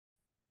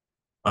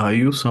Are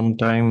you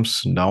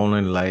sometimes down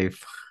in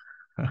life?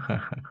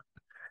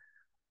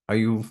 Are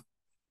you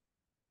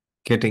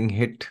getting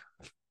hit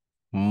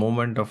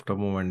moment after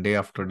moment, day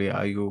after day?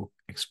 Are you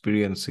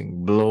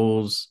experiencing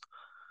blows,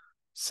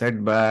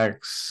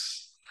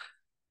 setbacks,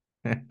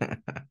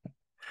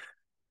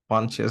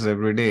 punches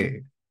every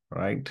day,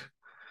 right?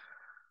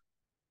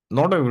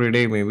 Not every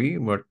day, maybe,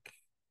 but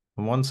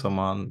once a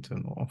month.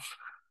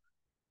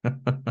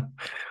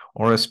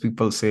 Or as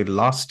people say,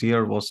 last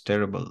year was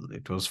terrible.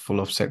 It was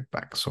full of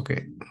setbacks.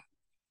 Okay.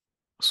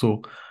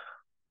 So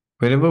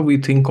whenever we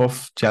think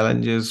of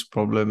challenges,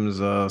 problems,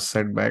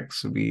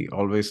 setbacks, we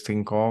always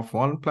think of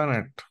one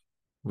planet.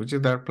 Which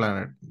is that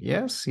planet?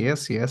 Yes,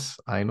 yes, yes.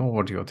 I know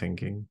what you're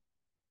thinking.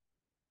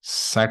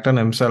 Saturn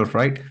himself,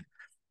 right?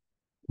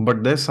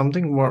 But there's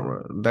something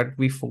more that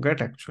we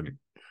forget actually.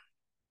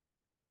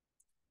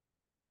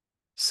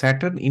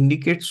 Saturn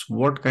indicates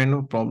what kind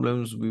of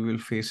problems we will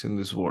face in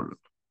this world.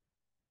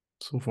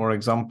 So, for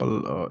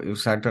example,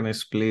 if Saturn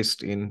is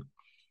placed in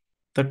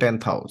the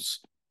 10th house,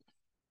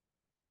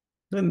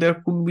 then there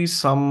could be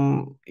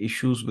some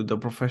issues with the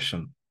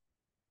profession.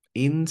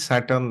 In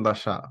Saturn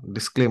Dasha,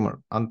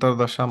 disclaimer,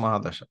 Antardasha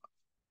Mahadasha.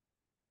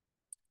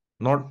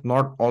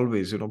 Not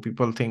always,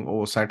 people think,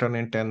 oh, Saturn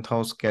in 10th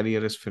house,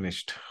 career is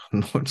finished.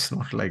 No, it's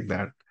not like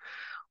that.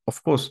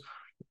 Of course,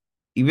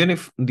 even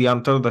if the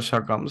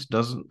Antardasha comes,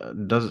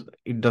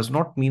 does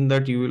not mean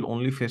that you will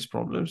only face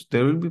problems.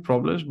 There will be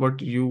problems,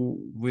 but you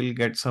will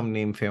get some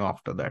name fame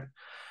after that.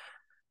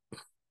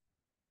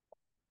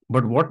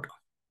 But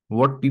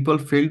what people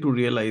fail to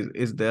realize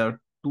is there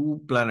are two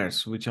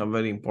planets which are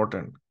very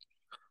important,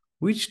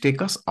 which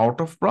take us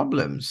out of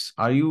problems.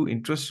 Are you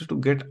interested to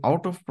get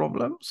out of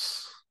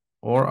problems?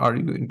 Or are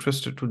you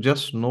interested to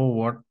just know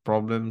what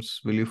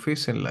problems will you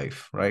face in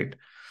life, right?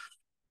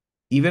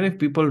 Even if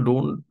people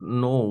don't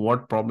know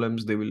what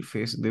problems they will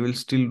face, they will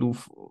still do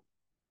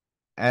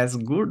as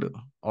good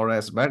or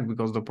as bad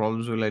because the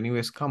problems will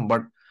anyways come.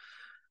 But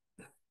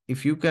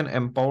if you can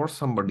empower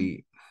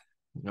somebody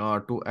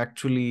to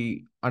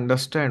actually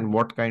understand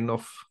what kind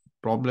of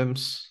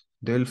problems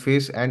they'll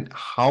face and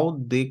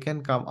how they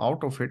can come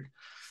out of it,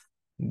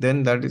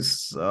 then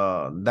that's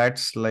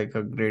like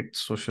a great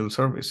social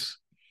service.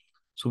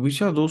 So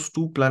which are those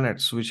two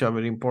planets which are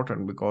very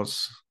important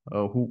because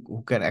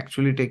who can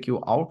actually take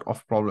you out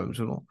of problems?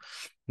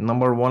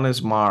 Number one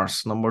is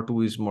Mars, number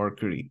two is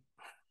Mercury.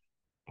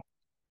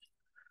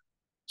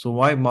 So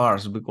why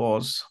Mars?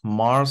 Because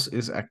Mars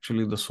is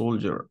actually the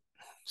soldier.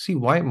 See,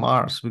 why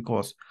Mars?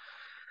 Because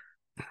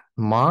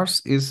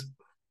Mars is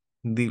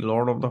the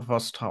lord of the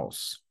first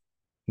house.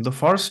 The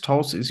first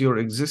house is your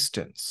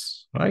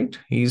existence, right?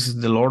 He's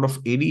the lord of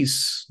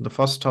Aries, the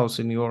first house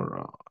in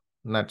your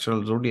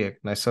natural zodiac,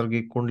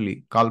 Naisargik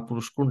Kundli,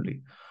 Kalpurush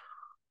Kundli.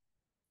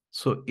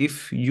 So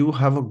if you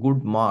have a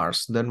good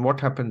Mars, then what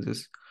happens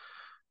is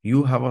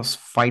you have a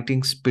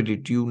fighting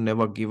spirit. You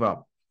never give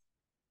up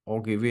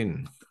or give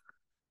in.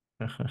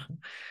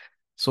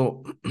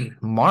 So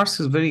Mars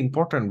is very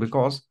important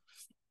because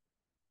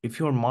if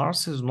your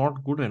Mars is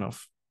not good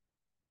enough,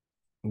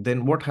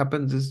 then what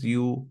happens is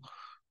you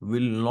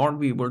will not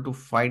be able to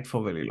fight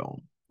for very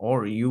long.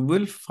 Or you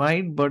will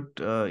fight, but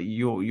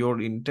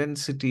your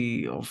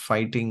intensity of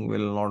fighting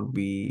will not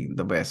be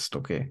the best.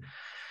 Okay,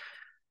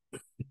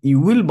 you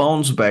will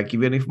bounce back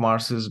even if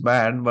Mars is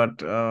bad,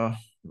 but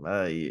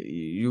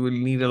you will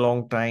need a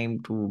long time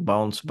to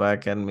bounce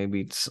back, and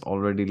maybe it's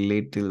already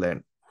late till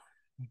then.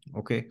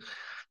 Okay,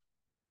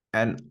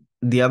 and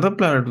the other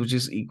planet which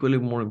is equally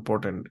more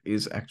important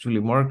is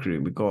actually Mercury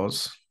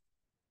because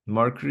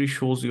Mercury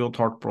shows your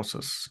thought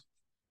process.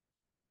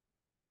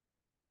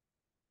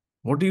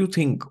 What do you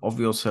think of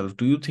yourself?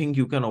 Do you think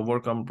you can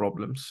overcome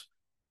problems?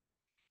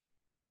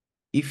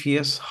 If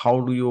yes,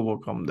 how do you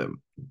overcome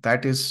them?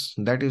 That is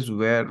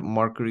where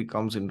Mercury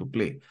comes into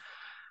play.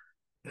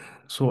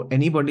 So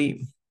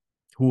anybody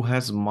who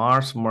has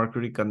Mars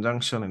Mercury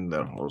conjunction in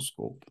their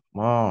horoscope,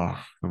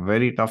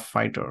 very tough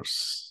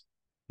fighters.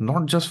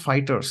 Not just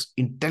fighters,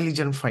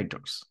 intelligent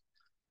fighters.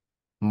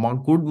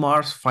 Good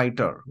Mars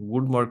fighter,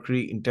 good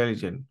Mercury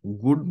intelligent,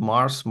 good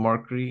Mars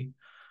Mercury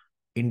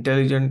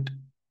intelligent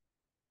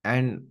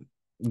and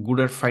good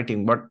at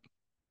fighting. But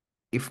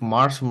if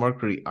Mars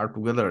Mercury are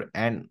together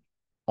and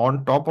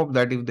on top of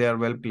that, if they are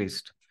well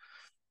placed,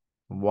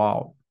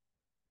 wow,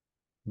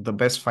 the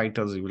best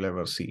fighters you will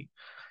ever see.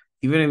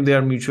 Even if they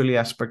are mutually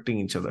aspecting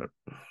each other,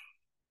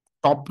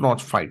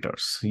 top-notch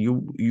fighters.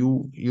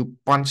 You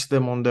punch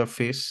them on their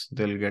face,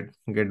 they'll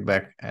get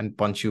back and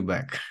punch you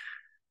back.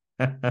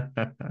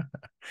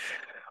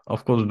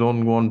 Of course,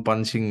 don't go on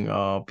punching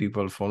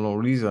people for no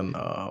reason.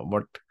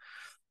 But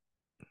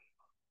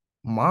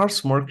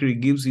Mars Mercury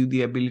gives you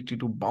the ability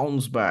to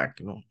bounce back.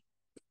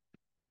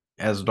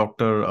 As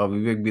Dr.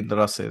 Vivek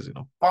Bindra says,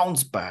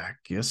 bounce back.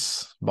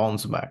 Yes,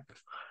 bounce back.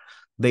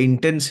 The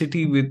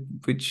intensity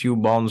with which you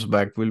bounce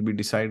back will be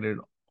decided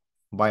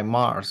by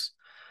Mars.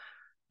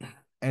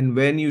 And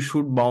when you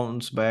should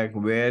bounce back,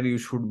 where you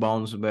should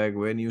bounce back,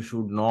 when you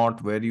should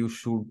not, where you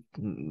should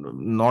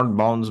not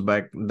bounce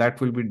back, that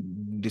will be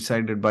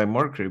decided by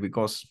Mercury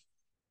because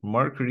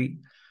Mercury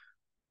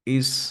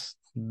is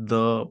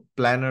the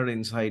planner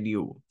inside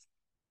you.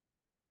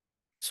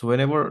 So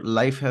whenever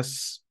life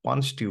has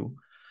punched you,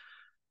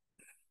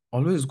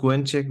 always go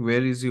and check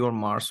where is your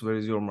Mars, where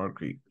is your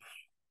Mercury,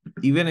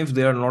 even if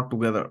they are not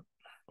together.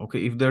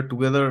 Okay, if they're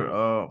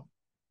together,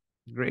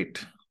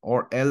 great.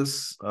 Or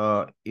else,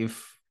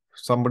 if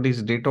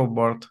somebody's date of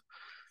birth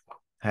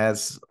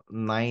has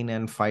 9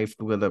 and 5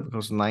 together,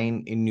 because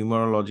 9 in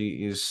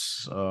numerology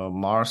is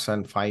Mars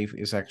and 5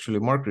 is actually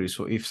Mercury.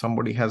 So if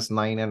somebody has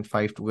 9 and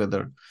 5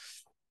 together,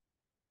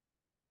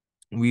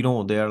 we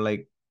know they are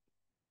like,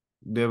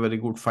 they're very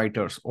good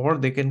fighters, or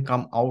they can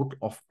come out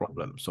of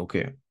problems.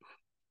 Okay.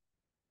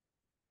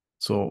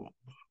 So,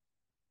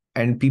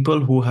 and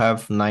people who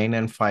have 9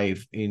 and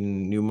 5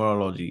 in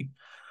numerology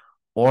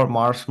or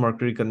Mars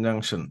Mercury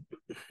conjunction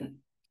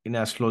in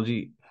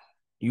astrology,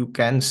 you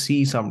can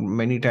see some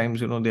many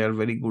times, they are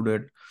very good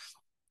at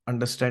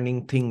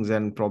understanding things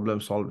and problem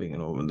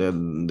solving.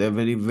 They're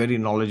very, very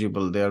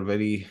knowledgeable, they are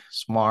very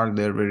smart,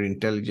 they're very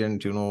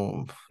intelligent.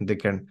 They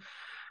can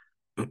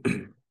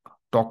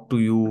talk to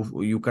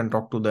you, you can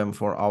talk to them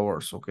for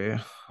hours. Okay.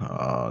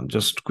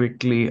 Just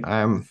quickly,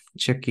 I'm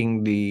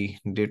checking the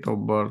date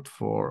of birth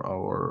for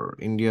our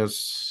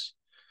India's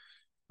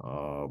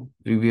uh,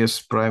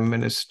 previous Prime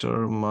Minister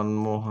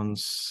Manmohan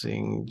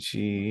Singh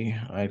ji,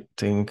 I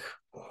think.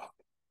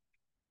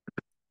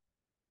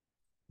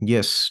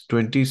 Yes,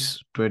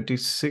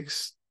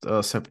 26th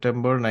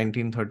September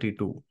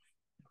 1932.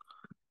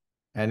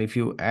 And if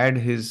you add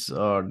his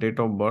date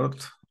of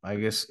birth, I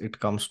guess it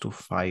comes to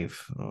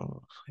 5,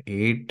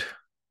 8,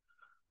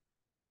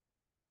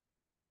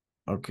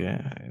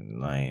 okay,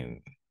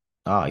 9.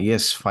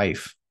 Yes,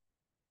 5.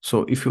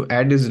 So if you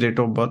add his date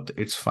of birth,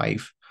 it's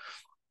 5.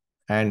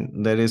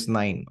 And there is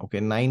 9.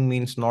 Okay, 9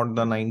 means not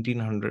the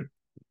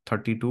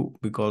 1932,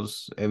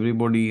 because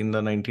everybody in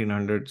the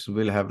 1900s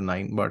will have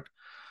 9, but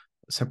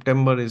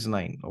September is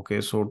 9.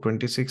 Okay, so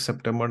 26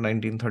 September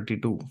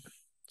 1932.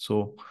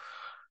 So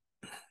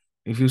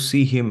if you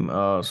see him,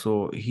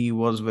 so he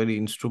was very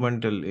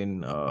instrumental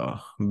in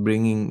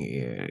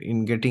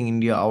in getting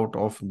India out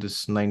of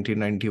this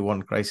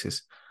 1991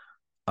 crisis.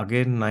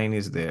 Again, 9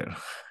 is there.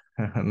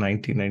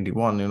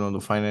 1991, the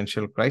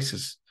financial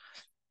crisis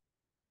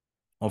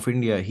of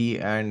India. He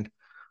and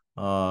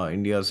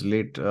India's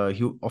late,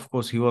 of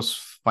course, he was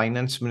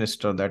finance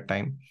minister that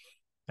time,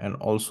 and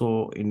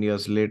also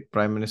India's late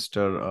Prime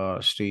Minister,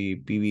 Shri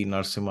P.V.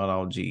 Narasimha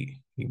Rao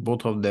ji.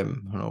 Both of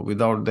them,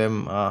 without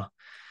them,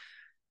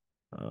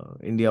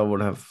 India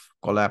would have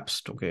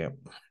collapsed. Okay.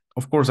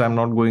 Of course, I'm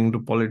not going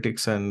to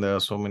politics, and there are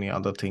so many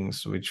other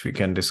things which we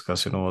can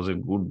discuss. Was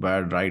it good,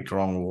 bad, right,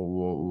 wrong?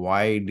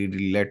 Why did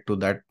it led to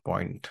that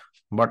point?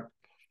 But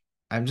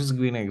I'm just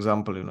giving an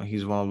example.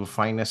 He's one of the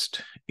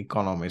finest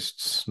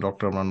economists,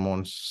 Dr.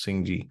 Manmohan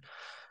Singh ji.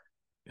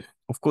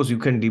 Of course, you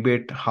can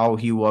debate how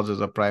he was as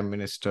a prime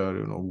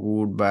minister,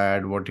 good,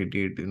 bad, what he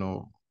did,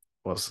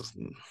 was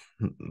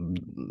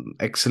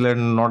excellent,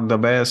 not the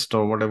best,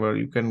 or whatever.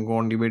 You can go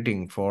on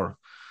debating for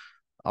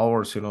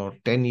hours.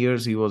 10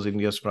 years he was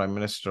India's prime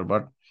minister,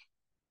 but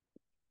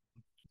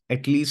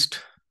at least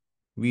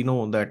we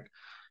know that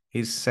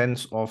his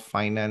sense of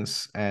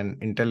finance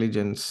and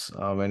intelligence,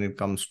 when it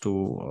comes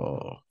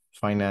to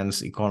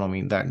finance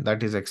economy,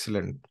 that is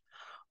excellent.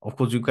 Of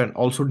course, you can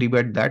also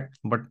debate that,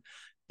 but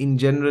in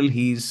general,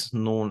 he's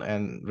known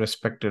and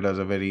respected as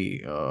a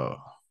very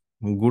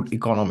good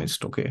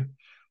economist. Okay,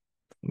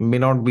 may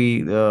not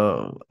be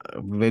the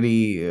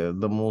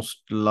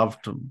most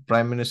loved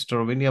prime minister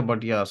of India,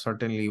 but yeah,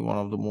 certainly one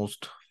of the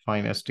most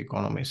finest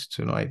economists.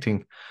 I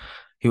think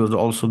he was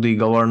also the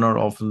governor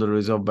of the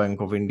Reserve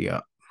Bank of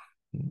India.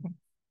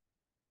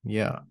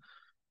 Yeah.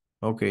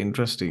 Okay,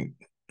 interesting.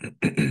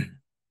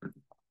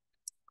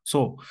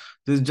 So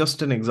this is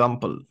just an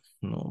example.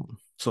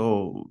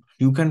 So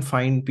you can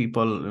find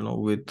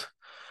people, with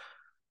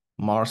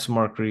Mars,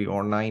 Mercury,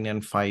 or 9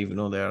 and 5.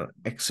 They are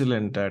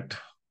excellent at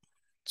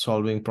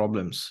solving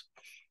problems.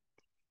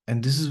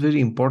 And this is very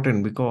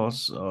important,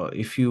 because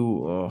if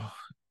you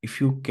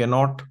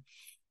cannot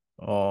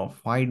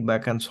fight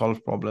back and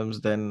solve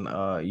problems, then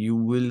you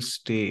will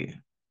stay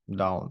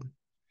down.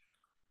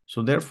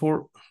 So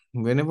therefore,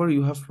 whenever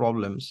you have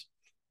problems,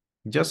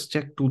 just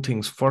check two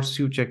things. First,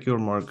 you check your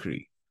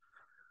Mercury.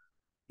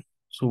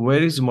 So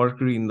where is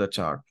Mercury in the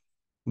chart?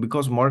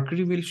 Because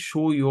Mercury will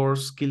show your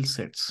skill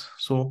sets.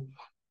 So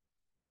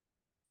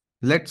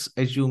let's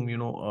assume,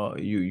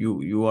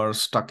 you are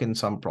stuck in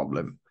some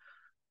problem.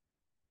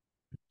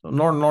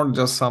 Not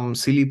just some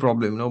silly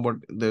problem, but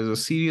there's a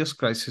serious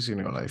crisis in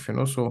your life.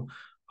 So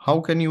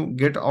how can you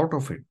get out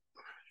of it?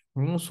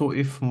 So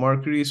if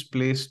Mercury is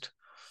placed,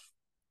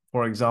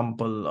 for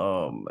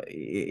example,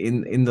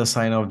 in the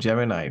sign of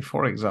Gemini,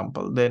 for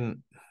example,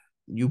 then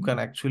you can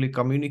actually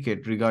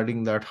communicate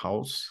regarding that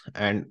house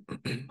and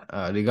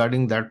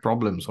regarding that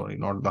problem, sorry,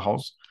 not the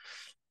house.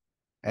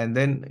 And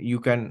then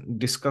you can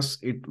discuss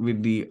it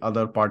with the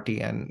other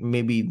party, and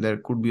maybe there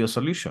could be a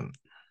solution.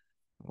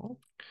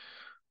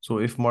 So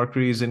if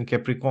Mercury is in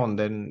Capricorn,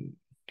 then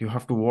You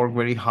have to work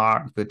very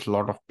hard with a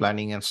lot of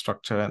planning and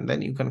structure, and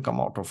then you can come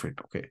out of it.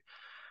 Okay.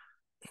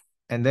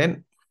 And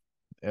then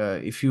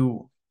if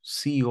you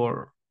see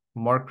your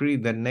Mercury,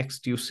 then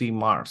next you see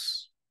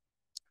Mars.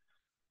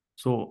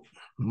 So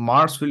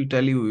Mars will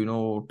tell you,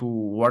 to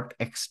what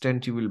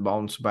extent you will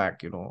bounce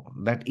back,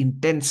 that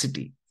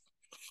intensity.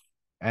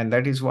 And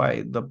that is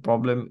why the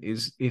problem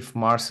is, if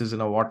Mars is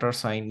in a water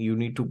sign, you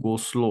need to go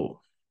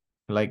slow,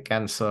 like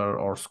Cancer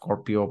or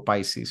Scorpio,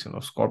 Pisces.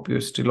 Scorpio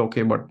is still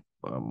okay, but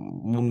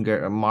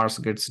Mars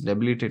gets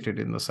debilitated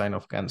in the sign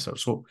of Cancer.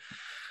 So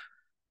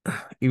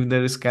if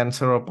there is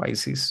Cancer or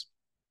Pisces,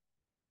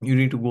 you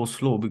need to go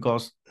slow,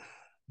 because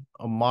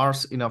a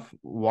Mars in a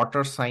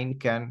water sign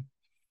can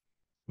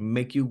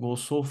make you go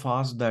so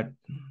fast that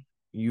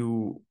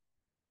you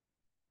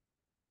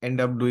end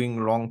up doing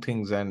wrong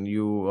things, and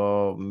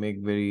you make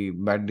very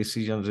bad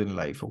decisions in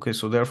life. Okay,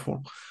 so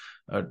therefore,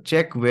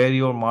 check where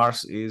your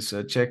Mars is,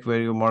 check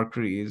where your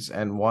Mercury is,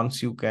 and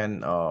once you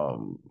can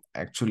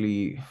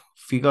actually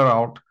figure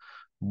out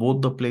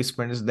both the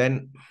placements,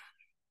 then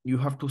you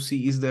have to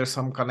see, is there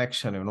some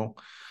connection,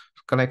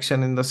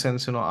 connection in the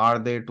sense, are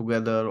they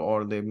together,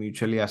 or they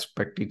mutually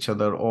aspect each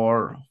other,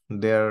 or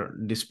their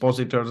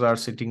dispositors are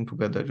sitting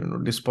together.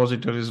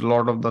 Dispositor is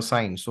lord of the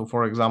sign. So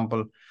for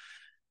example,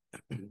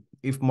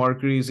 if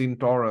Mercury is in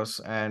Taurus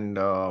and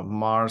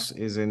Mars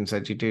is in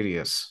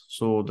Sagittarius,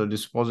 so the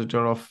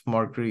dispositor of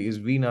Mercury is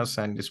Venus,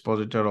 and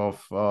dispositor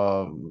of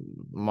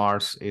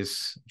Mars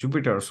is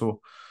Jupiter.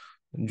 So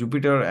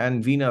Jupiter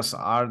and Venus,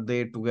 are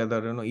they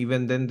together?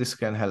 Even then this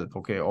can help.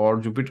 Okay, or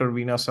Jupiter,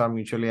 Venus are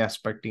mutually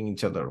aspecting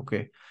each other.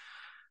 Okay,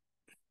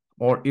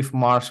 or if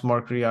Mars,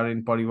 Mercury are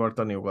in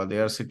Parivartan Yoga, they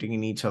are sitting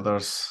in each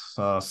other's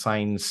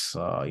signs,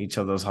 each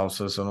other's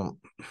houses.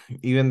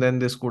 Even then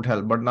this could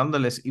help. But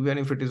nonetheless, even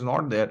if it is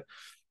not there,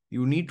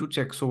 you need to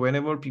check. So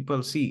whenever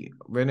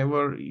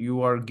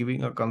you are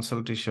giving a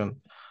consultation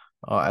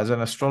as an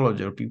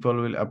astrologer, people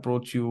will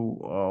approach you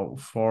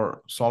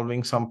for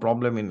solving some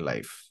problem in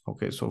life.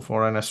 Okay, so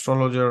for an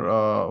astrologer,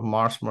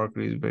 Mars,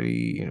 Mercury is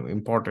very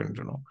important.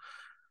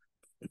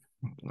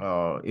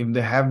 If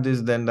they have this,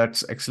 then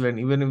that's excellent.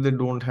 Even if they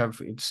don't have,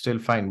 it's still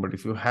fine. But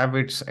if you have,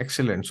 it's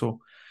excellent. So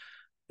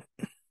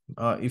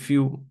if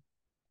you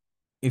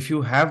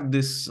have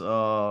this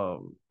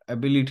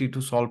ability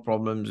to solve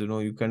problems,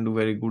 you can do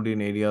very good in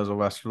areas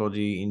of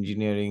astrology,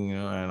 engineering,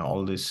 and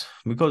all this,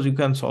 because you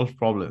can solve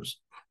problems.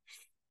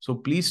 So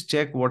please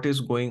check what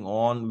is going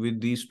on with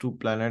these two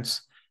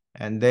planets,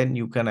 and then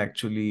you can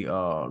actually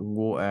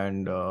go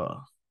and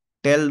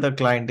tell the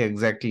client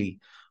exactly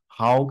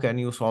how can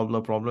you solve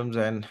the problems,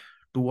 and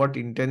to what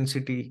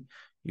intensity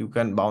you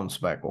can bounce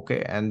back.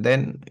 Okay, and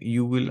then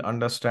you will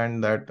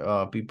understand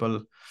that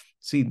people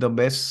see, the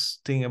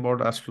best thing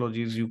about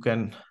astrology is you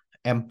can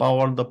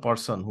empower the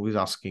person who is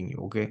asking you.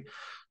 Okay,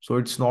 so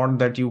it's not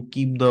that you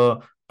keep the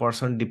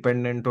person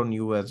dependent on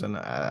you as an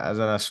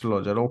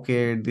astrologer.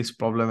 Okay, this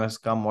problem has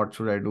come, what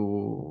should I do,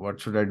 what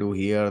should I do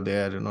here,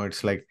 there?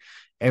 It's like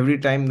every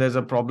time there's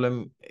a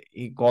problem,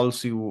 he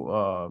calls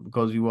you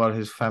because you are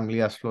his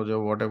family astrologer,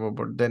 whatever.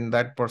 But then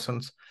that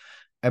person's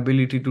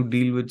ability to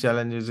deal with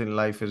challenges in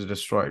life is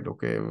destroyed.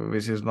 Okay,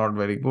 which is not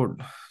very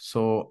good.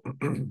 So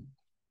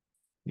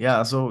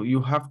yeah, so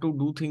you have to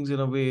do things in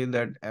a way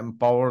that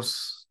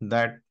empowers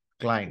that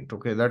client.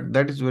 Okay,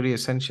 that is very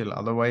essential.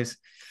 Otherwise,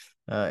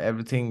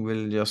 everything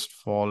will just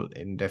fall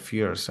in deaf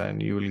ears,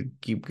 and you will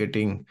keep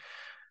getting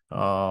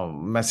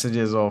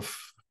messages of,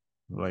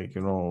 like,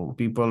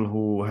 people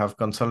who have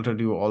consulted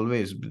you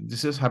always.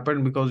 This has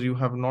happened because you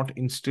have not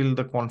instilled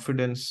the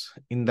confidence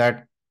in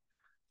that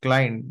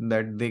client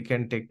that they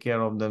can take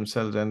care of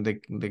themselves, and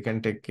they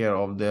can take care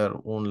of their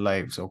own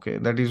lives. Okay,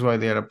 that is why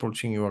they are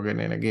approaching you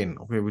again and again.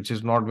 Okay, which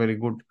is not very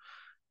good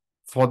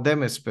for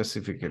them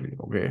specifically.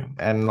 Okay,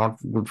 and not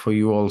good for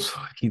you also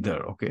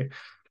either. Okay.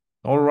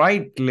 All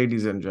right,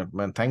 ladies and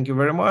gentlemen, thank you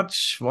very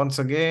much. Once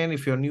again,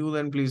 if you're new,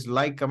 then please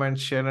like, comment,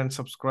 share, and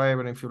subscribe.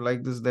 And if you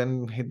like this,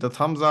 then hit the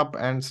thumbs up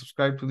and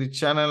subscribe to the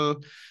channel.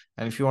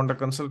 And if you want a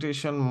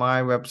consultation,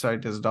 my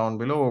website is down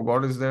below.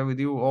 God is there with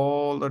you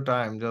all the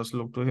time. Just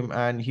look to him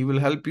and he will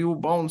help you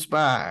bounce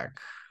back.